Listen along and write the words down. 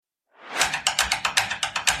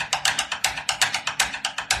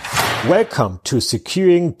Welcome to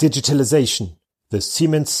Securing Digitalization, the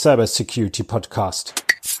Siemens Cybersecurity Podcast.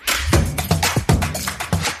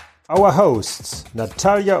 Our hosts,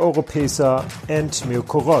 Natalia Oropesa and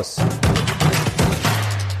Mirko Ross.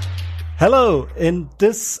 Hello, in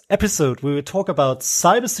this episode we will talk about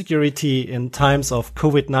cybersecurity in times of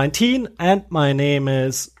COVID-19, and my name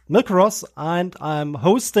is Mirko Ross and I'm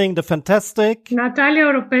hosting the fantastic... Natalia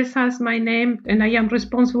Oropesa is my name and I am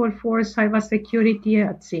responsible for cybersecurity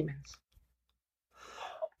at Siemens.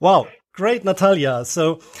 Wow, great, Natalia.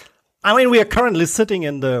 So, we are currently sitting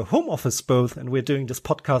in the home office both, and we're doing this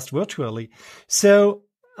podcast virtually. So,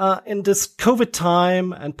 in this COVID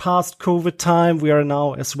time and past COVID time, we are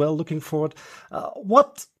now as well looking forward.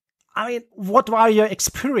 What are your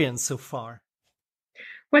experience so far?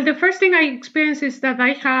 Well, the first thing I experience is that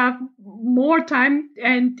I have more time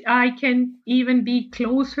and I can even be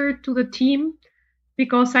closer to the team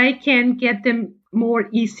because I can get them more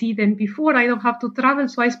easy than before. I don't have to travel,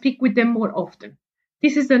 so I speak with them more often.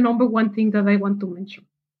 This is the number one thing that I want to mention.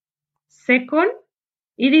 Second,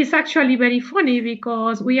 it is actually very funny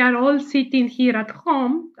because we are all sitting here at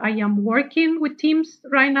home. I am working with Teams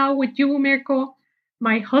right now with you, Mirko.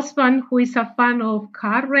 My husband, who is a fan of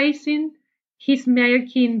car racing, he's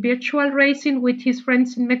making virtual racing with his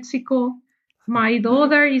friends in Mexico. My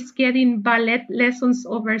daughter is getting ballet lessons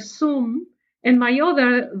over Zoom. And my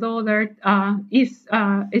other daughter is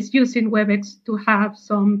using WebEx to have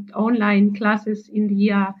some online classes in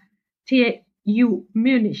the TU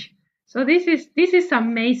Munich. So this is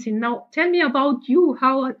amazing. Now tell me about you.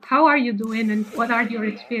 How are you doing, and what are your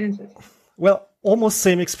experiences? Well, almost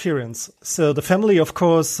same experience. So the family, of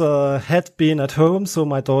course, had been at home. So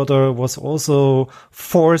my daughter was also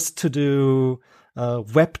forced to do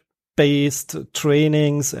web-based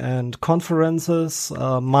trainings and conferences.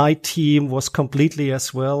 My team was completely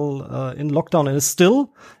as well in lockdown and is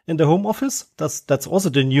still in the home office. That's also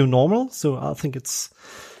the new normal. So I think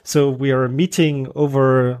we are meeting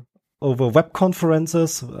over web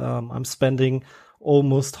conferences. I'm spending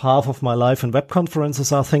almost half of my life in web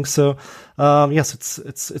conferences, I think. So yes,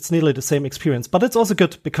 it's nearly the same experience, but it's also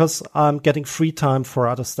good because I'm getting free time for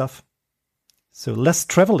other stuff. So less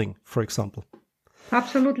traveling, for example.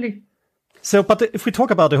 Absolutely. So, but if we talk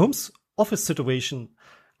about the home office situation,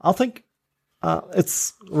 I think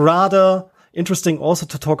it's rather interesting also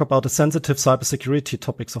to talk about the sensitive cybersecurity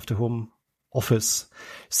topics of the home office.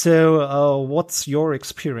 So, what's your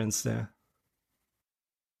experience there?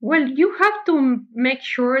 Well, you have to make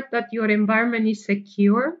sure that your environment is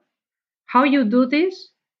secure. How you do this?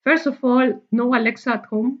 First of all, no Alexa at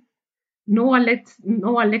home, no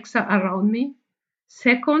Alexa around me.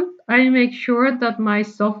 Second, I make sure that my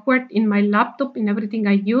software in my laptop, in everything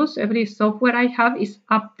I use, every software I have is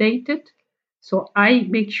updated. So I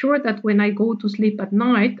make sure that when I go to sleep at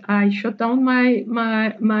night, I shut down my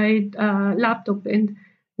laptop, and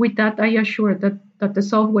with that, I assure that the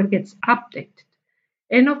software gets updated.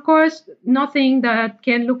 And of course, nothing that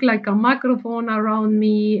can look like a microphone around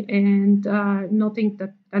me, and nothing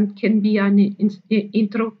that can be an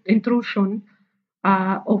intrusion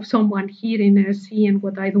of someone hearing or seeing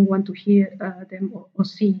what I don't want to hear them or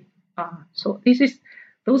see. So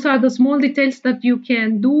those are the small details that you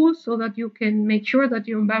can do so that you can make sure that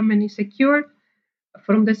your environment is secure.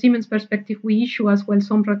 From the Siemens perspective, we issue as well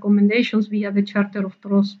some recommendations via the Charter of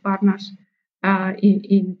Trust Partners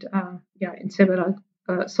in several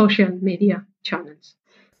social media channels.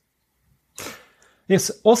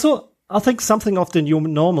 Yes, also, I think something of the new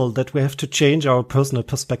normal that we have to change our personal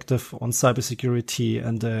perspective on cybersecurity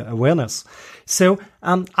and awareness. So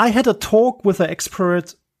I had a talk with an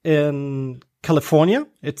expert in California.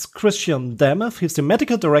 It's Christian Dameff. He's the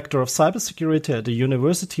medical director of cybersecurity at the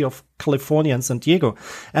University of California in San Diego.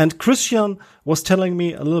 And Christian was telling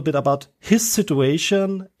me a little bit about his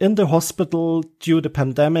situation in the hospital due to the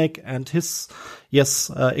pandemic and his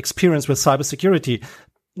experience with cybersecurity.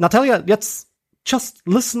 Natalia, let's just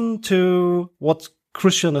listen to what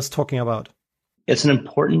Christian is talking about. It's an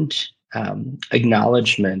important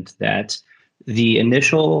acknowledgement that the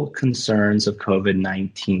initial concerns of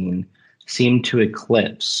COVID-19 seem to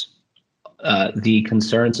eclipse the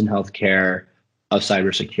concerns in healthcare of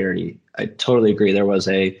cybersecurity. I totally agree. There was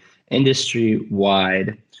a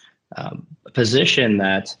industry-wide position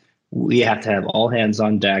that we have to have all hands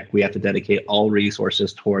on deck. We have to dedicate all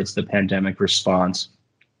resources towards the pandemic response,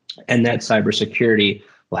 and that cybersecurity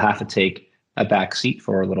will have to take a back seat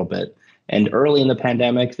for a little bit. And early in the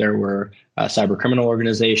pandemic, there were cyber criminal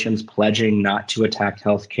organizations pledging not to attack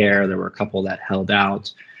healthcare. There were a couple that held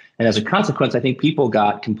out. And as a consequence, I think people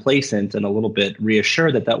got complacent and a little bit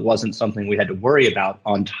reassured that that wasn't something we had to worry about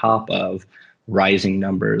on top of rising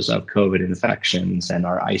numbers of COVID infections and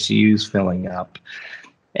our ICUs filling up.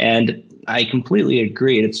 And I completely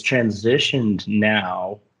agree. It's transitioned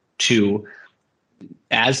now to,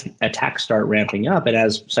 as attacks start ramping up and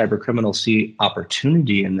as cyber criminals see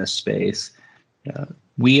opportunity in this space,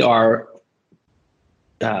 we are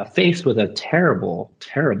faced with a terrible,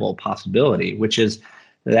 terrible possibility, which is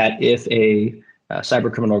that if a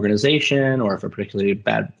cyber criminal organization or if a particularly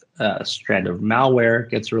bad strand of malware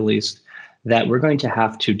gets released, that we're going to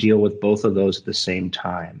have to deal with both of those at the same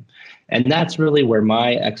time. And that's really where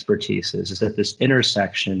my expertise is at this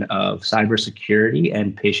intersection of cybersecurity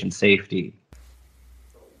and patient safety.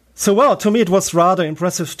 So, well, to me, it was rather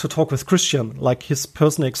impressive to talk with Christian, like his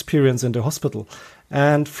personal experience in the hospital.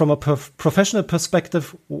 And from a professional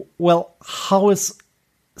perspective, well, how is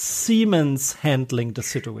Siemens handling the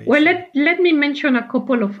situation? Well, let me mention a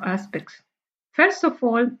couple of aspects. First of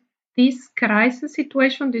all, this crisis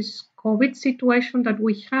situation, this COVID situation that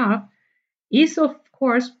we have, is of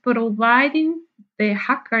course providing the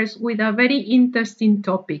hackers with a very interesting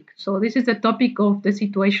topic. So this is the topic of the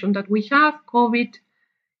situation that we have, COVID,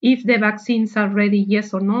 if the vaccines are ready,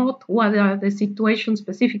 yes or not, what are the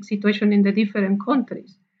specific situation in the different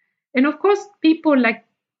countries. And of course, people like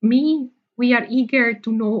me, we are eager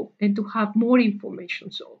to know and to have more information.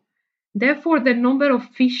 So therefore, the number of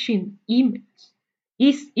phishing emails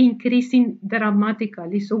is increasing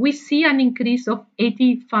dramatically. So we see an increase of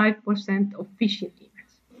 85% of phishing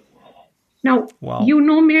emails. Now, wow. You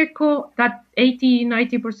know, Mirko, that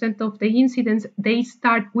 80-90% of the incidents, they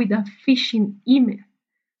start with a phishing email.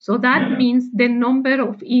 So that means the number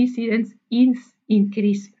of incidents is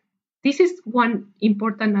increasing. This is one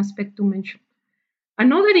important aspect to mention.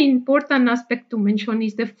 Another important aspect to mention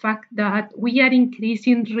is the fact that we are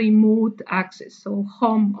increasing remote access, so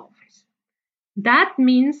home office. That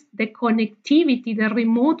means the connectivity, the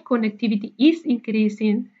remote connectivity is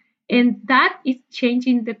increasing, and that is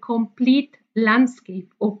changing the complete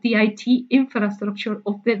landscape of the IT infrastructure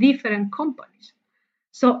of the different companies.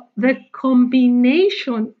 So the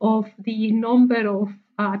combination of the number of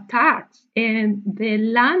attacks and the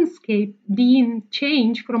landscape being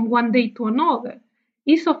changed from one day to another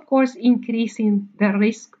is, of course, increasing the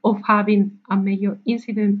risk of having a major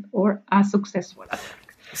incident or a successful attack.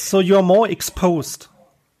 So you're more exposed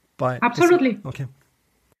by... Absolutely. Okay.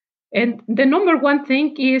 And the number one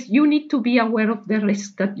thing is you need to be aware of the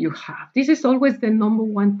risk that you have. This is always the number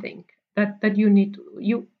one thing that you need to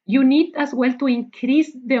do. You need as well to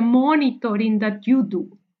increase the monitoring that you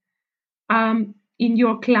do in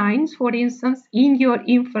your clients, for instance, in your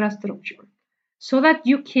infrastructure, so that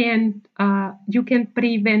you can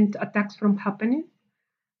prevent attacks from happening.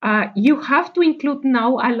 You have to include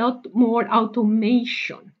now a lot more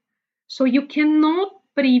automation. So you cannot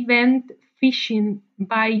prevent phishing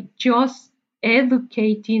by just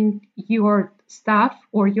educating your staff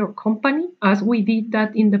or your company, as we did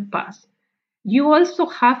that in the past. You also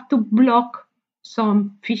have to block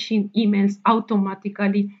some phishing emails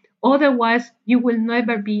automatically. Otherwise, you will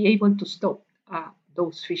never be able to stop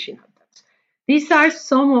those phishing attacks. These are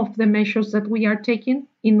some of the measures that we are taking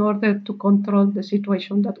in order to control the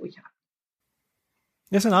situation that we have.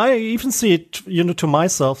 Yes, and I even see it, to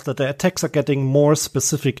myself, that the attacks are getting more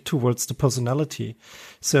specific towards the personality.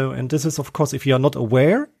 So, and this is, of course, if you are not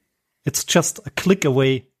aware, it's just a click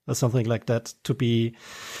away or something like that to be,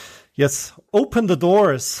 open the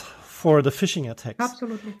doors for the phishing attacks.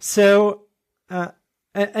 Absolutely. So,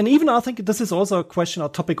 and even I think this is also a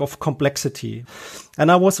topic of complexity.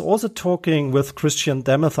 And I was also talking with Christian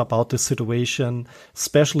Demuth about this situation,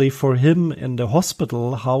 especially for him in the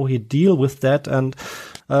hospital, how he deal with that, and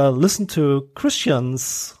listen to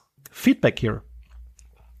Christian's feedback here.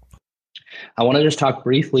 I want to just talk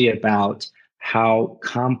briefly about how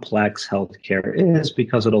complex healthcare is,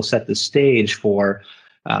 because it'll set the stage for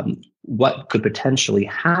what could potentially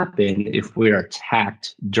happen if we're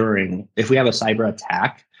attacked if we have a cyber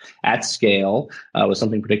attack at scale with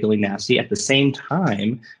something particularly nasty. At the same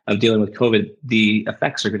time of dealing with COVID, the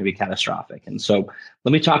effects are going to be catastrophic. And so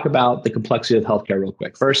let me talk about the complexity of healthcare real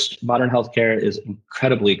quick. First, modern healthcare is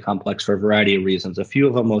incredibly complex for a variety of reasons. A few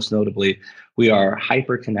of them, most notably, we are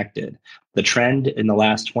hyper-connected. The trend in the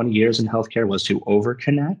last 20 years in healthcare was to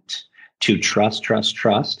over-connect, to trust,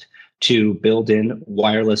 to build in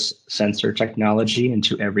wireless sensor technology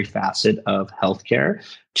into every facet of healthcare,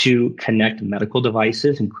 to connect medical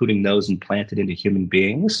devices, including those implanted into human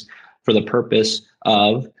beings, for the purpose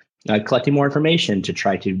of collecting more information to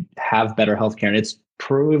try to have better healthcare. And it's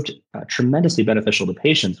proved tremendously beneficial to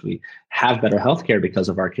patients. We have better healthcare because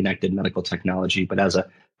of our connected medical technology, but as a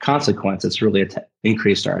consequence, it's really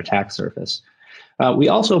increased our attack surface. We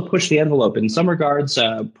also push the envelope. In some regards,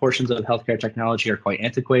 portions of healthcare technology are quite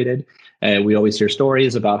antiquated. We always hear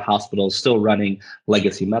stories about hospitals still running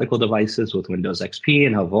legacy medical devices with Windows XP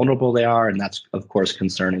and how vulnerable they are. And that's, of course,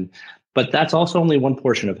 concerning. But that's also only one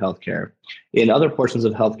portion of healthcare. In other portions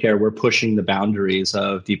of healthcare, we're pushing the boundaries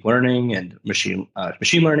of deep learning and machine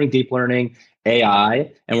learning, deep learning,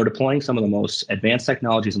 AI, and we're deploying some of the most advanced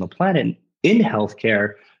technologies on the planet in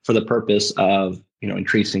healthcare for the purpose of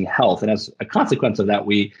increasing health. And as a consequence of that,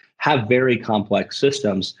 we have very complex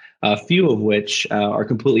systems, a few of which are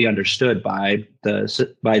completely understood by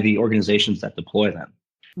the organizations that deploy them.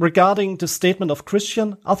 Regarding the statement of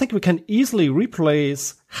Christian, I think we can easily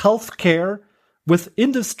replace healthcare with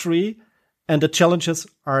industry, and the challenges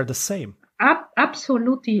are the same.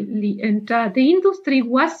 Absolutely. And the industry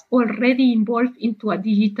was already involved into a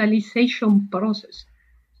digitalization process.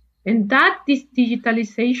 And this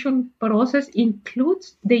digitalization process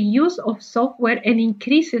includes the use of software and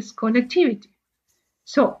increases connectivity.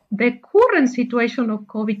 So the current situation of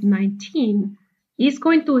COVID-19 is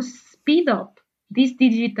going to speed up this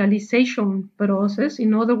digitalization process.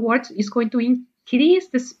 In other words, is going to increase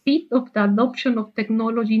the speed of the adoption of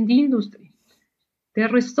technology in the industry. The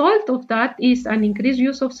result of that is an increased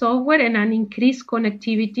use of software and an increased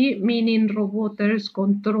connectivity, meaning robots,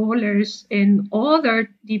 controllers, and other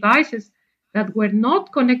devices that were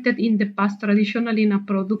not connected in the past traditionally in a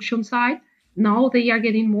production site. Now they are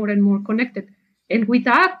getting more and more connected. And with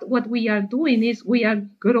that, what we are doing is we are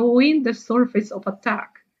growing the surface of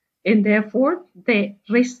attack. And therefore, the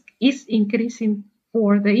risk is increasing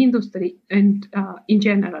for the industry and in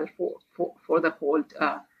general for the whole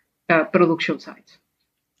production sites.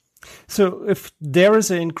 So if there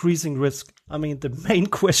is an increasing risk, I mean, the main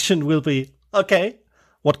question will be, okay,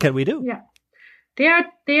 what can we do? Yeah,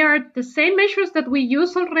 they are the same measures that we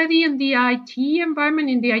use already in the IT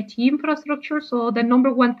environment, in the IT infrastructure. So the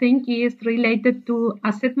number one thing is related to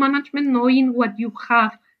asset management, knowing what you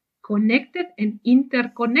have connected and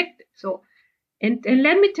interconnected. So, and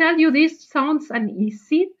let me tell you, this sounds an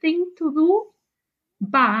easy thing to do.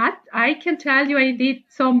 But I can tell you I did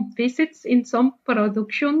some visits in some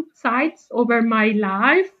production sites over my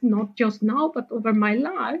life, not just now, but over my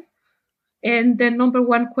life. And the number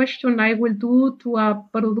one question I will do to a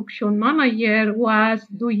production manager was,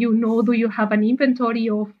 do you have an inventory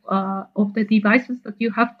of the devices that you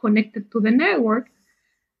have connected to the network?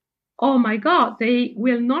 Oh my God, they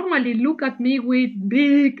will normally look at me with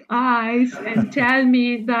big eyes and tell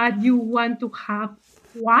me that you want to have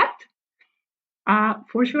what?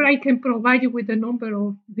 For sure, I can provide you with the number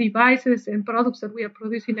of devices and products that we are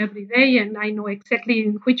producing every day, and I know exactly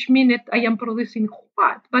in which minute I am producing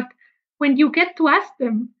what. But when you get to ask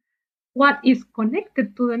them what is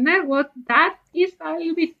connected to the network, that is a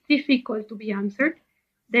little bit difficult to be answered.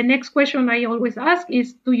 The next question I always ask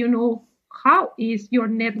is, do you know how is your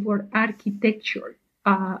network architecture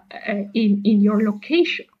in your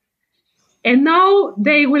location? And now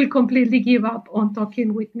they will completely give up on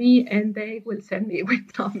talking with me, and they will send me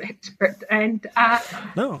with some expert. And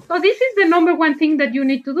so this is the number one thing that you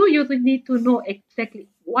need to do. You need to know exactly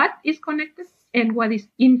what is connected and what is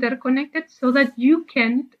interconnected, so that you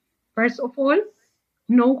can, first of all,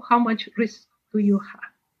 know how much risk do you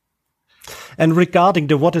have. And regarding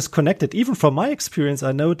the what is connected, even from my experience,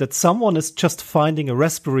 I know that someone is just finding a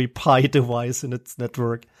Raspberry Pi device in its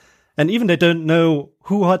network. And even they don't know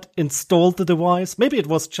who had installed the device. Maybe it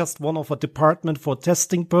was just one of a department for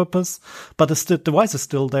testing purpose, but the device is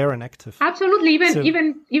still there and active. Absolutely.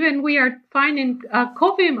 Even we are finding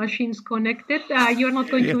coffee machines connected. You're not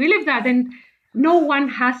going to believe that. And no one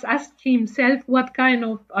has asked himself what kind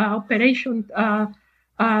of operation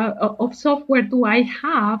of software do I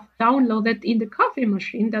have downloaded in the coffee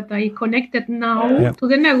machine that I connected now to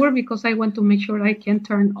the network, because I want to make sure I can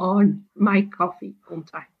turn on my coffee on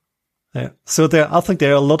time. Yeah. So I think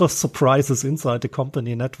there are a lot of surprises inside the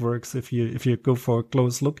company networks if you go for a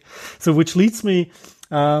close look. So which leads me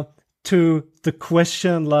to the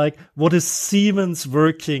question, like, what is Siemens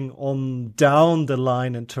working on down the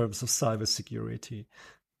line in terms of cybersecurity?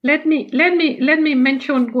 Let me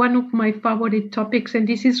mention one of my favorite topics, and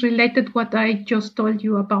this is related to what I just told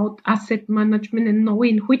you about asset management and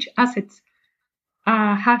knowing which assets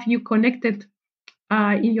have you connected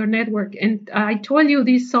in your network. And I told you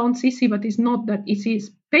this sounds easy, but it's not that easy,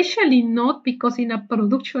 especially not because in a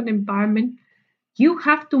production environment, you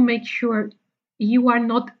have to make sure you are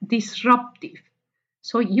not disruptive.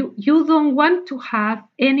 So you don't want to have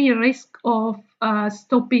any risk of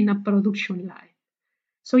stopping a production line.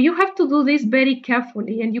 So you have to do this very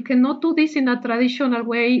carefully, and you cannot do this in a traditional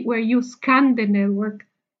way where you scan the network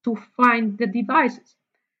to find the devices.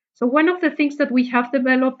 So one of the things that we have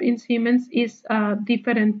developed in Siemens is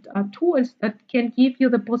different tools that can give you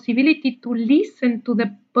the possibility to listen to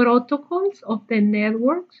the protocols of the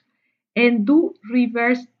networks and do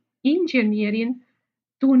reverse engineering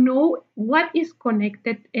to know what is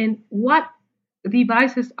connected and what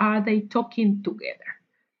devices are they talking together.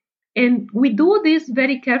 And we do this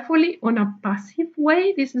very carefully on a passive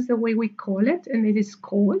way. This is the way we call it, and it is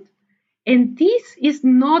called. And this is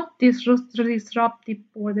not disruptive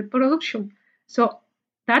for the production. So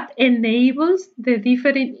that enables the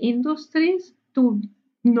different industries to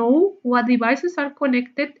know what devices are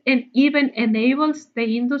connected, and even enables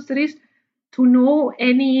the industries to know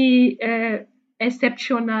any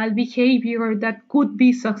exceptional behavior that could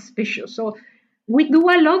be suspicious. So we do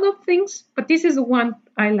a lot of things, but this is one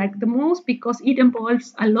I like the most because it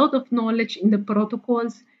involves a lot of knowledge in the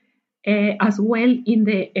protocols as well in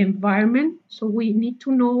the environment. So we need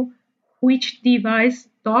to know which device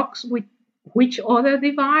talks with which other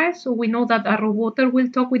device. So we know that a roboter will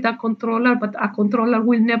talk with a controller, but a controller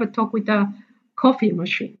will never talk with a coffee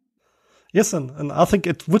machine. Yes, and I think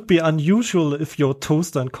it would be unusual if your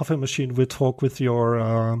toaster and coffee machine will talk with your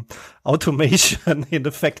automation in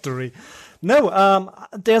the factory. No,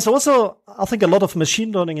 there's also, I think, a lot of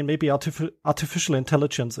machine learning and maybe artificial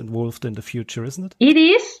intelligence involved in the future, isn't it? It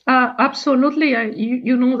is, absolutely.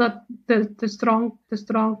 You know that the strong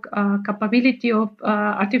capability of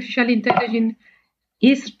artificial intelligence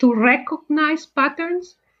is to recognize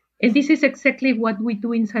patterns. And this is exactly what we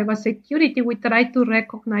do in cybersecurity. We try to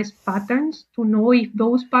recognize patterns to know if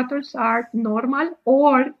those patterns are normal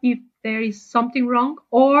or if there is something wrong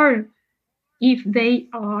or if they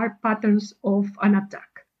are patterns of an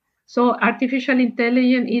attack. So artificial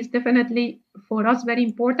intelligence is definitely for us very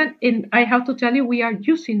important. And I have to tell you, we are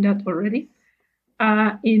using that already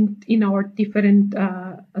in our different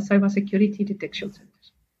cybersecurity detection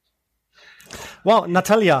centers. Well,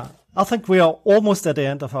 Natalia, I think we are almost at the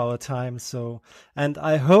end of our time. And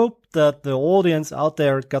I hope that the audience out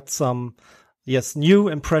there got some, new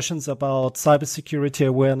impressions about cybersecurity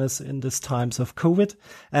awareness in these times of COVID.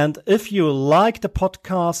 And if you like the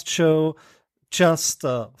podcast show, just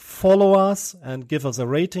follow us and give us a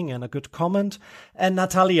rating and a good comment. And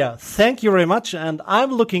Natalia, thank you very much. And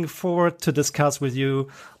I'm looking forward to discuss with you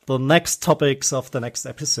the next topics of the next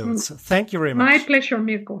episodes. Thank you very much. My pleasure,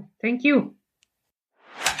 Mirko. Thank you.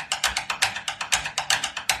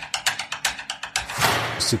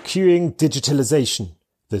 Securing Digitalization,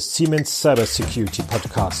 the Siemens Cybersecurity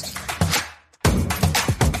Podcast.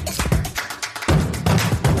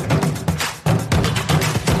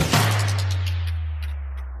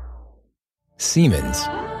 Siemens,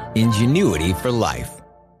 ingenuity for life.